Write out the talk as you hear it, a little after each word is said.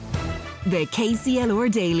The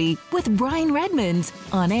KCLR Daily with Brian Redmond.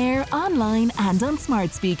 On air, online and on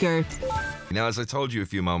smart speaker. Now, as I told you a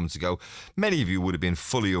few moments ago, many of you would have been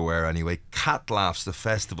fully aware anyway, Cat Laughs, the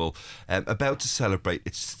festival, about to celebrate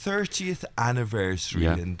its 30th anniversary.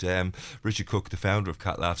 Yeah. And Richard Cook, the founder of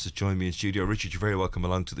Cat Laughs, has joined me in studio. Richard, you're very welcome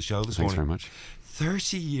along to the show this morning. Thanks very much.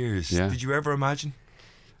 30 years. Yeah. Did you ever imagine?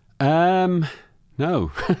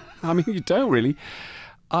 No. I mean, you don't really.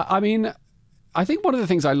 I think one of the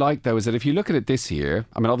things I like, though, is that if you look at it this year,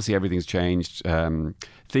 I mean, obviously everything's changed.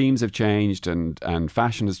 Themes have changed and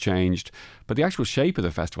fashion has changed. But the actual shape of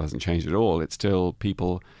the festival hasn't changed at all. It's still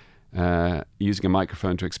people using a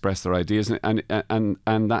microphone to express their ideas. And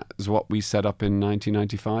that is what we set up in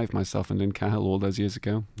 1995, myself and Lynn Cahill, all those years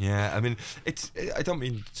ago. Yeah, I mean, I don't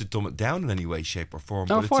mean to dumb it down in any way, shape or form.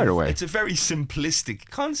 Oh, fire away. It's a very simplistic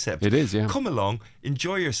concept. It is, yeah. Come along,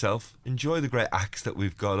 enjoy yourself, enjoy the great acts that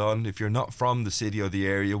we've got on. If you're not from the city or the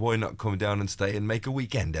area, why not come down and stay and make a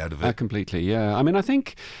weekend out of it? Completely, yeah. I mean, I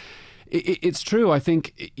think... It's true. I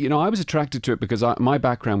think, I was attracted to it because my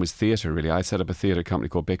background was theatre, really. I set up a theatre company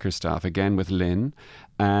called Bickerstaff, again with Lynn.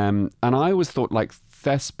 And I always thought, like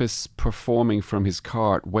Thespis performing from his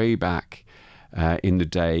cart way back in the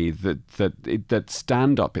day, that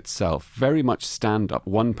stand-up itself, very much stand-up,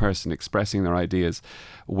 one person expressing their ideas,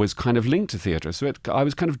 was kind of linked to theatre. So I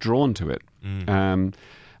was kind of drawn to it. And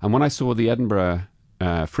when I saw the Edinburgh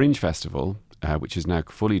Fringe Festival, which is now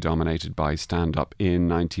fully dominated by stand-up, in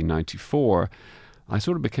 1994, I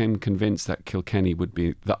sort of became convinced that Kilkenny would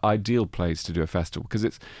be the ideal place to do a festival,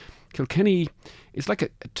 because Kilkenny is like a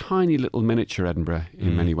tiny little miniature Edinburgh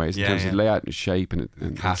in many ways, in terms of layout and shape and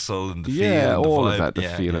the castle and the feel, yeah, and the all vibe. of that, the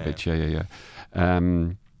feel of it,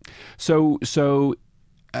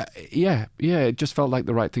 it just felt like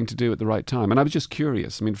the right thing to do at the right time, and I was just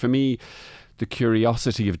curious. I mean, for me, the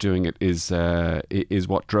curiosity of doing it is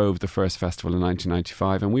what drove the first festival in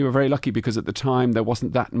 1995, and we were very lucky because at the time there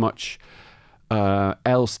wasn't that much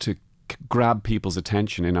else to grab people's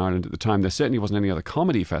attention in Ireland at the time. There certainly wasn't any other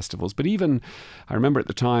comedy festivals, but even I remember at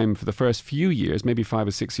the time, for the first few years, maybe 5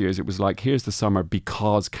 or 6 years, it was like, here's the summer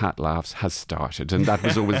because Cat Laughs has started, and that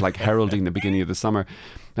was always like heralding the beginning of the summer.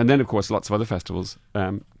 And then, of course, lots of other festivals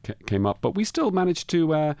came up, but we still managed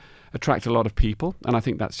to attract a lot of people, and I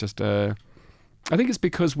think that's just I think it's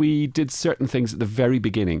because we did certain things at the very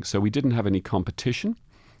beginning. So we didn't have any competition,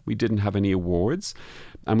 we didn't have any awards,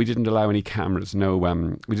 and we didn't allow any cameras. We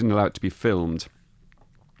didn't allow it to be filmed.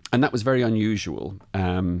 And that was very unusual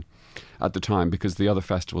at the time, because the other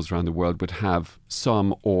festivals around the world would have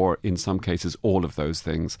some, or in some cases, all of those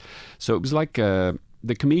things. So it was like...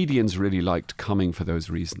 the comedians really liked coming for those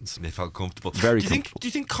reasons. They felt comfortable. Very comfortable. Do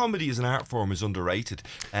you think comedy as an art form is underrated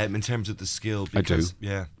in terms of the skill? Because, I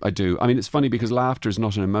do. I do. I mean, it's funny because laughter is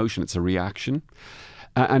not an emotion, it's a reaction.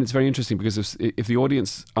 And it's very interesting because if the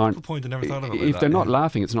audience aren't... Good point, I never thought of it. If they're not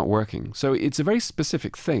laughing, it's not working. So it's a very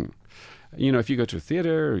specific thing. If you go to a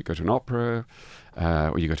theatre, or you go to an opera,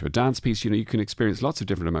 or you go to a dance piece, you can experience lots of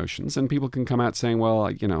different emotions, and people can come out saying, well,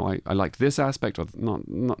 I liked this aspect, or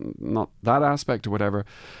not that aspect, or whatever.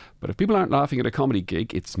 But if people aren't laughing at a comedy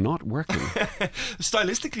gig, it's not working.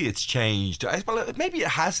 Stylistically, it's changed. Well, maybe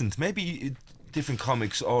it hasn't. Maybe different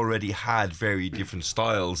comics already had very different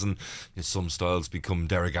styles, and some styles become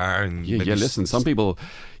de rigueur. And listen, some people,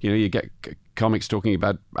 you get comics talking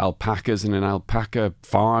about alpacas in an alpaca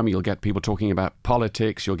farm. You'll get people talking about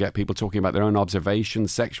politics. You'll get people talking about their own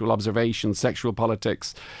observations, sexual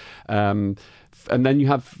politics. And then you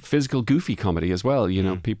have physical goofy comedy as well,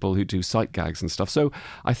 people who do sight gags and stuff. So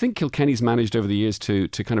I think Kilkenny's managed over the years to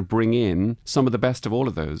kind of bring in some of the best of all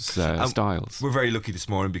of those styles. We're very lucky this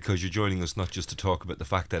morning because you're joining us not just to talk about the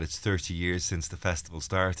fact that it's 30 years since the festival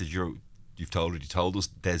started. You've already told us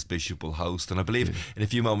Des Bishop will host, and I believe in a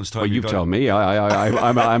few moments' time... Well, you've told me.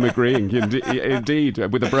 I'm agreeing. Indeed,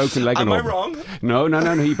 with a broken leg and all. Am I wrong?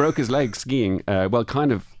 No. He broke his leg skiing.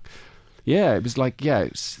 Kind of... Yeah, it was like,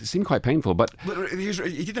 it seemed quite painful, but... He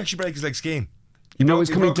didn't actually break his leg skiing. He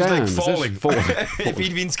was coming down. Falling. If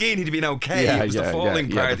he'd been skiing, he'd have been okay. It was the falling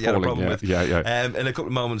part he had a problem with. In a couple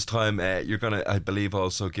of moments' time, you're going to, I believe,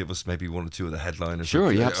 also give us maybe one or two of the headliners.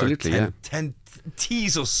 Sure, absolutely.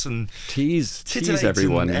 Tease us and tease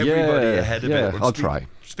everyone. Everybody ahead of it. I'll try.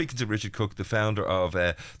 Speaking to Richard Cook, the founder of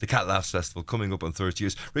the Cat Laughs Festival, coming up on 30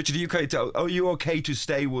 years. Richard, are you okay to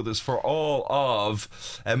stay with us for all of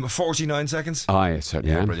 49 seconds? I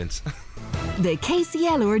certainly am. Brilliant. The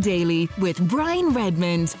KCLR Daily with Brian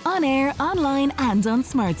Redmond. On air, online and on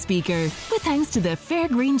smart speaker. With thanks to the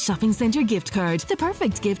Fairgreen Shopping Centre gift card. The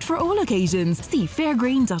perfect gift for all occasions. See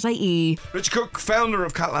fairgreen.ie. Richard Cook, founder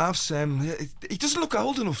of Cat Laughs. he doesn't look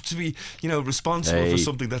old enough to be, responsible for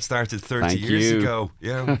something that started 30 Thank years you. ago.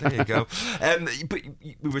 Yeah, there you go. But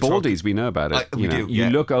we were Baldies, we know about it. We do. You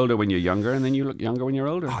look older when you're younger, and then you look younger when you're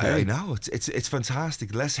older. I know, it's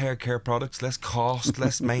fantastic. Less hair care products, less cost,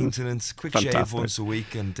 less maintenance, quick shave once a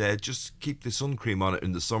week, and just keep the sun cream on it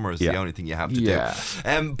in the summer is the only thing you have to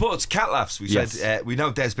do. But Cat Laughs, we said, we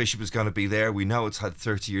know Des Bishop is going to be there. We know it's had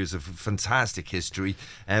 30 years of fantastic history.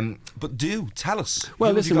 But do tell us.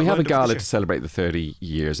 Well, listen, we have a gala to celebrate the 30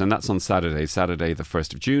 years, and that's on Saturday the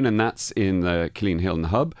 1st of June, and that's in the Killeen Hill in the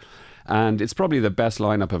Hub. And it's probably the best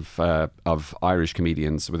lineup of Irish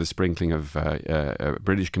comedians with a sprinkling of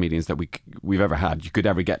British comedians that we've ever had. You could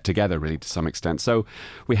ever get together, really, to some extent. So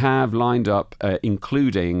we have lined up,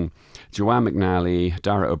 including Joanne McNally,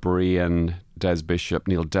 Dara O'Brien, Des Bishop,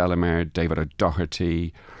 Neil Delamere, David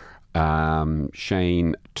O'Doherty,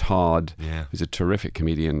 Shane Todd, who's a terrific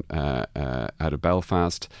comedian out of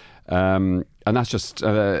Belfast. And that's just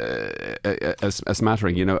a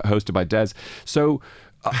smattering, hosted by Des. So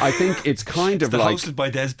I think it's kind of the like hosted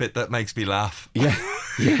by Des bit that makes me laugh. Yeah.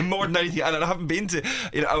 More than anything. And I haven't been to,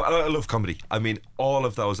 I love comedy. I mean, all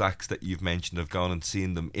of those acts that you've mentioned, I've gone and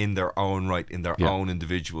seen them in their own right, in their own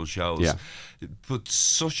individual shows. Yeah. But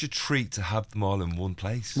such a treat to have them all in one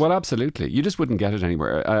place. Well, absolutely. You just wouldn't get it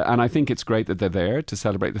anywhere. And I think it's great that they're there to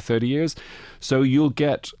celebrate the 30 years. So you'll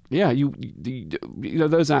get,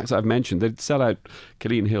 those acts I've mentioned, they'd sell out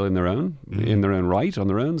Killeen Hill in their own right, on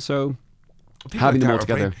their own. So having them all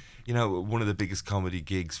together. One of the biggest comedy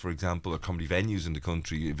gigs, for example, or comedy venues in the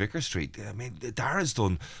country, Vicar Street. I mean, Dara's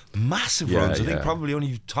done massive runs. I think probably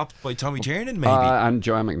only topped by Tommy Tiernan, maybe. And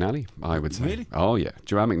Joanne McNally, I would say. Really? Oh, yeah.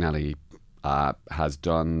 Joanne McNally has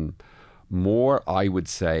done more, I would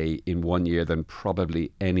say, in 1 year than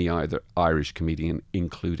probably any other Irish comedian,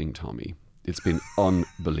 including Tommy. It's been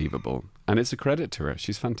unbelievable. And it's a credit to her.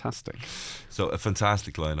 She's fantastic. So a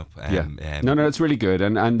fantastic lineup. No, it's really good.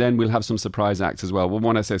 And then we'll have some surprise acts as well. Well,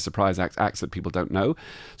 when I say surprise acts that people don't know.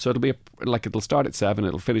 So it'll be it'll start at 7,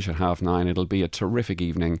 it'll finish at 9:30. It'll be a terrific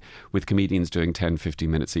evening with comedians doing 10, 15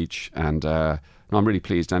 minutes each. And I'm really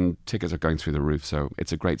pleased, and tickets are going through the roof, so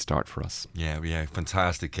it's a great start for us. Yeah,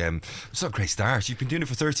 fantastic. It's a great start. You've been doing it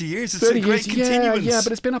for 30 years. It's a great continuance. Yeah,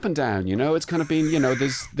 but it's been up and down. It's kind of been,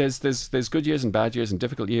 there's good years and bad years and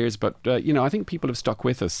difficult years, but I think people have stuck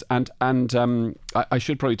with us, and I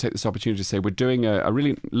should probably take this opportunity to say we're doing a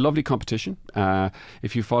really lovely competition.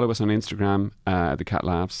 If you follow us on Instagram, the Cat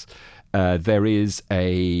Laughs. There is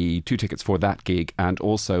 2 tickets for that gig, and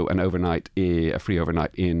also a free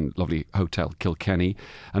overnight in lovely hotel Kilkenny.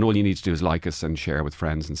 And all you need to do is like us and share with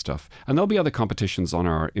friends and stuff. And there'll be other competitions on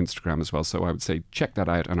our Instagram as well. So I would say check that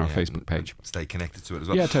out on our Facebook page. Stay connected to it as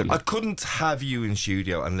well. Yeah, totally. I couldn't have you in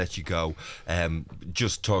studio and let you go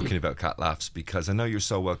just talking about Cat Laughs, because I know you're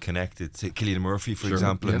so well connected to Cillian Murphy, for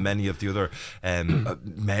example, and many of the other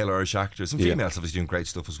male Irish actors and females obviously doing great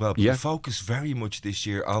stuff as well. But you focus very much this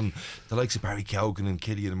year on the likes of Barry Keoghan and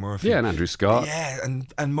Cillian Murphy. Yeah, and Andrew Scott. Yeah,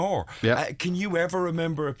 and more. Yeah. Can you ever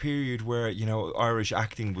remember a period where, Irish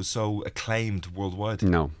acting was so acclaimed worldwide?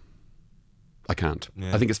 No. I can't.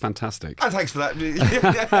 Yeah. I think it's fantastic. And thanks for that.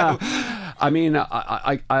 I mean,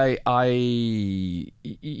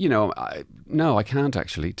 no, I can't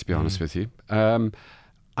actually, to be honest with you.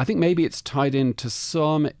 I think maybe it's tied in to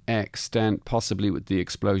some extent, possibly with the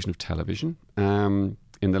explosion of television in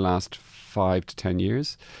the last 5 to 10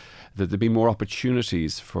 years. That there'd be more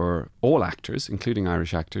opportunities for all actors, including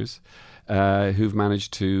Irish actors, who've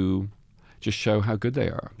managed to just show how good they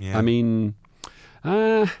are. Yeah. I mean,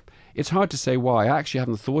 it's hard to say why. I actually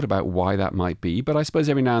haven't thought about why that might be, but I suppose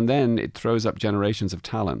every now and then it throws up generations of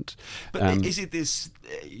talent. But is it this,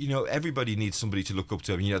 everybody needs somebody to look up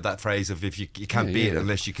to? I mean, that phrase of if you can't be it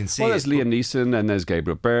unless you can see it. Well, there's Liam Neeson, and there's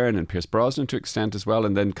Gabriel Byrne and Pierce Brosnan to extent as well,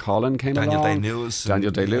 and then Colin came along.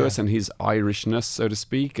 Daniel Day-Lewis and his Irishness, so to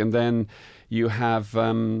speak. And then you have...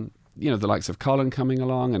 the likes of Colin coming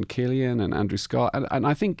along, and Cillian and Andrew Scott, and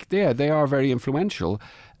I think they are very influential.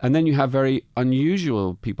 And then you have very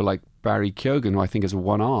unusual people like Barry Keoghan, who I think is a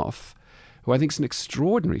one-off, who I think is an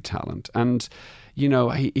extraordinary talent. And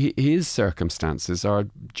his circumstances are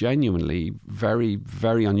genuinely very,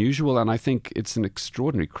 very unusual, and I think it's an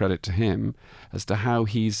extraordinary credit to him as to how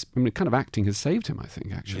kind of acting has saved him, I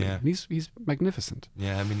think, actually. Yeah. He's magnificent.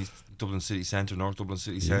 Yeah, I mean, he's Dublin City Centre, North Dublin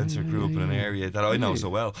City Centre, grew up in an area that I know so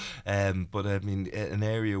well, but I mean, an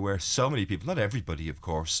area where so many people, not everybody of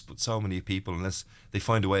course, but so many people, unless they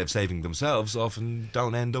find a way of saving themselves, often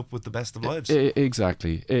don't end up with the best of lives.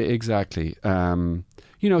 Exactly.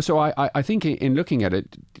 So I think in looking at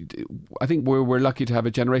it, I think we're lucky to have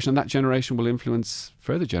a generation, and that generation will influence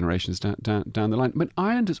further generations down the line. But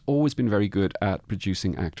Ireland has always been very good at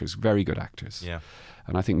producing actors, very good actors. Yeah.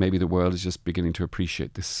 And I think maybe the world is just beginning to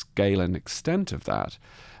appreciate the scale and extent of that.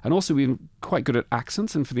 And also we're quite good at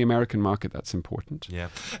accents, and for the American market that's important. Yeah.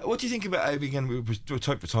 What do you think about, again, we're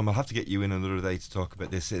tight for time, I'll have to get you in another day to talk about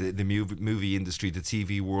this, the movie industry, the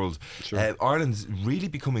TV world. Sure. Ireland's really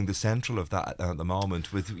becoming the central of that at the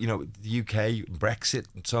moment with, the UK, Brexit,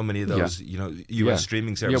 and so many of those, US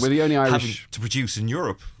streaming services we're the only Irish having to produce in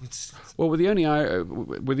Europe. Well, we're the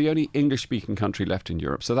only English-speaking country left in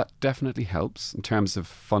Europe, so that definitely helps in terms of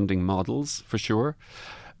funding models, for sure.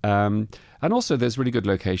 And also there's really good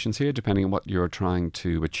locations here depending on what you're trying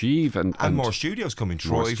to achieve. And more studios coming.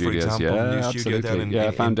 Troy, for example, yeah, new studio down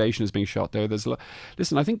in Foundation is being shot there. There's a lot.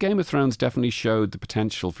 Listen, I think Game of Thrones definitely showed the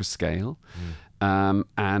potential for scale.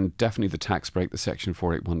 And definitely the tax break, the Section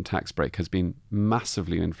 481 tax break, has been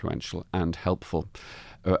massively influential and helpful.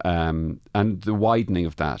 And the widening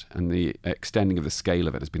of that and the extending of the scale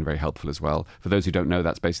of it has been very helpful as well. For those who don't know,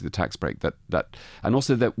 that's basically the tax break and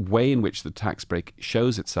also the way in which the tax break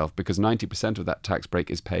shows itself, because 90% of that tax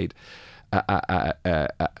break is paid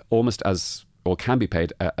almost as, or can be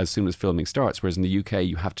paid as soon as filming starts, whereas in the UK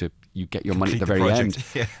you get your money at the very end.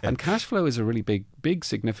 Yeah. And cash flow is a really big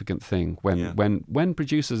significant thing when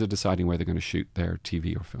producers are deciding where they're going to shoot their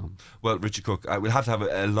TV or film. Well, Richard Cook, we'll have to have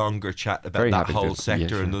a longer chat about that whole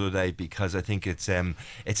sector another day, because I think it's an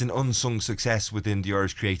unsung success within the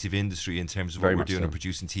Irish creative industry in terms of what we're doing in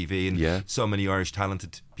producing TV, and so many Irish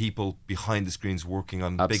talented people behind the screens working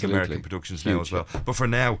on big American productions now as well. But for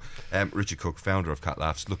now, Richard Cook, founder of Cat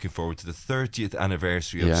Laughs, looking forward to the 30th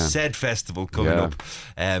anniversary of said festival coming up.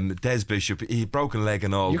 Des Bishop, he broke a leg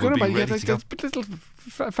and all. You're going to be little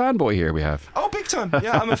fanboy here we have. Oh, big time.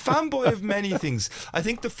 Yeah, I'm a fanboy of many things. I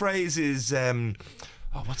think the phrase is,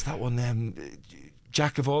 what's that one?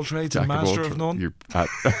 Jack of all trades and master of none.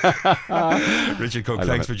 Richard Cook,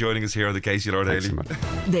 thanks for joining us here on the KCLR Daily.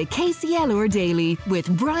 The KCLR Daily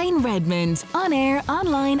with Brian Redmond, on air,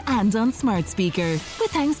 online and on smart speaker.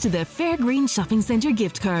 With thanks to the Fairgreen Shopping Centre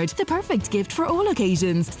gift card, the perfect gift for all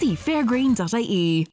occasions. See fairgreen.ie.